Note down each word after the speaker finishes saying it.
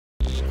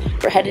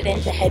We're headed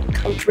into head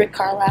coach Rick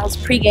Carlisle's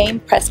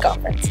pregame press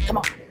conference. Come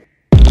on.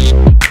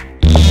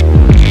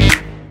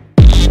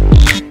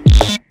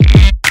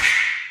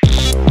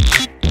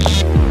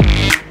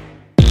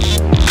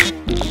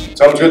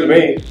 Sounds good to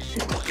me.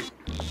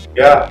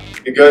 Yeah,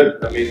 be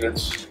good. I mean,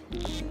 it's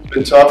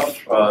been tough,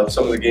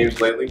 some of the games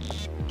lately.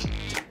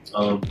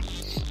 And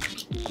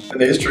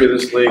the history of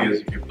this league is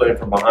if you're playing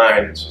from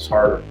behind, it's just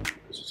harder.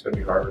 It's just going to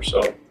be harder.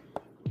 So,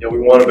 you know, we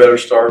want a better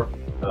start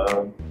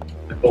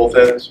at both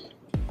ends.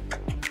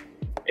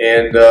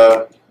 And,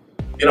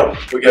 you know,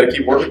 we got to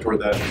keep working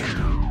toward that.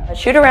 A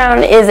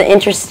shoot-around is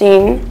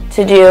interesting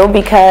to do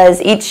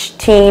because each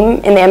team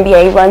in the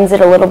NBA runs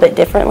it a little bit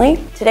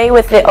differently. Today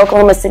with the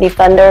Oklahoma City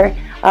Thunder,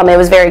 it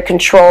was very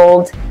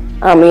controlled.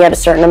 We had a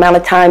certain amount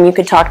of time you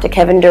could talk to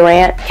Kevin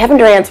Durant. Kevin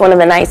Durant's one of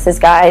the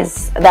nicest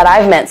guys that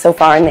I've met so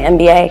far in the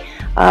NBA.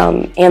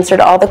 Answered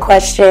all the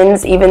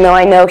questions, even though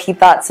I know he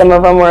thought some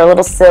of them were a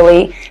little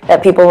silly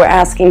that people were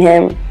asking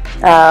him.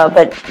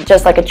 But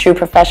just like a true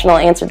professional,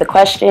 answered the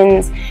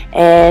questions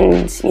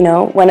and, you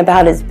know, went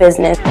about his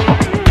business.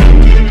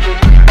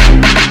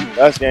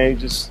 Last game,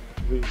 just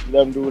we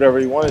let him do whatever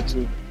he wanted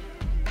to,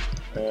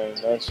 and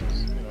that's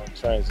just, you know,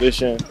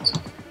 transition.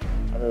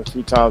 I know a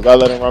few times I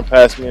let him run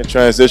past me in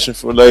transition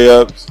for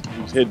layups.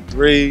 He was hitting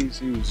threes.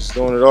 He was just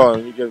doing it all,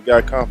 and he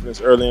got confidence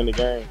early in the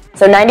game.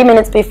 So 90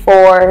 minutes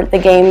before the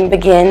game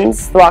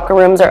begins, the locker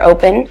rooms are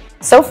open.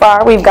 So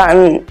far, we've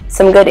gotten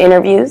some good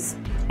interviews,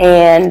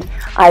 and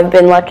I've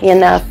been lucky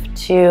enough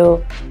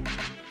to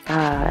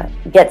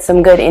get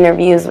some good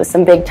interviews with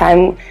some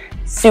big-time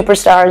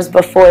superstars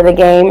before the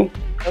game.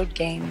 Road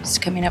games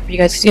coming up for you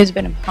guys, because you guys have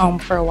been home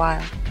for a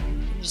while.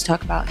 Just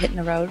talk about hitting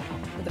the road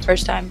for the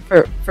first time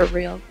for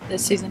real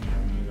this season.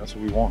 That's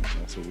what we want.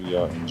 That's what we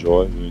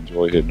enjoy. We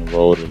enjoy hitting the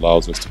road. It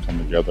allows us to come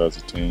together as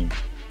a team,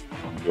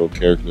 build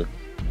character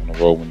on the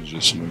road when it's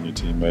just you and your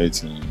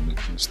teammates and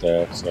your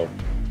staff. So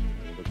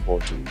we look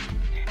forward to it.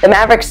 The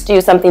Mavericks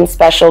do something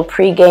special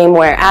pre-game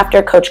where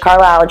after Coach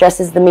Carlisle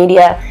addresses the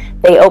media,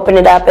 they open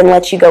it up and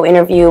let you go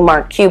interview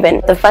Mark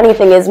Cuban. The funny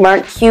thing is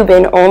Mark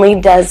Cuban only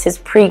does his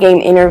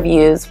pre-game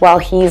interviews while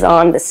he's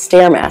on the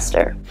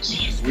Stairmaster.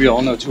 We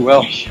all know too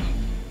well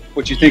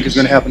what you think is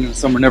going to happen in the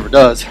summer never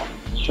does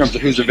in terms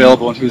of who's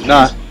available and who's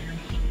not,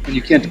 and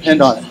you can't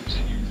depend on it.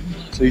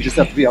 So you just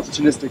have to be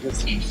opportunistic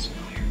as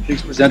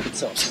things present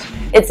themselves.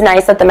 It's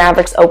nice that the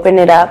Mavericks open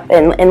it up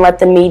and let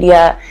the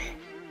media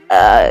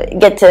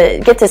get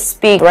to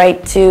speak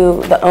right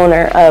to the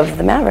owner of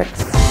the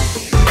Mavericks.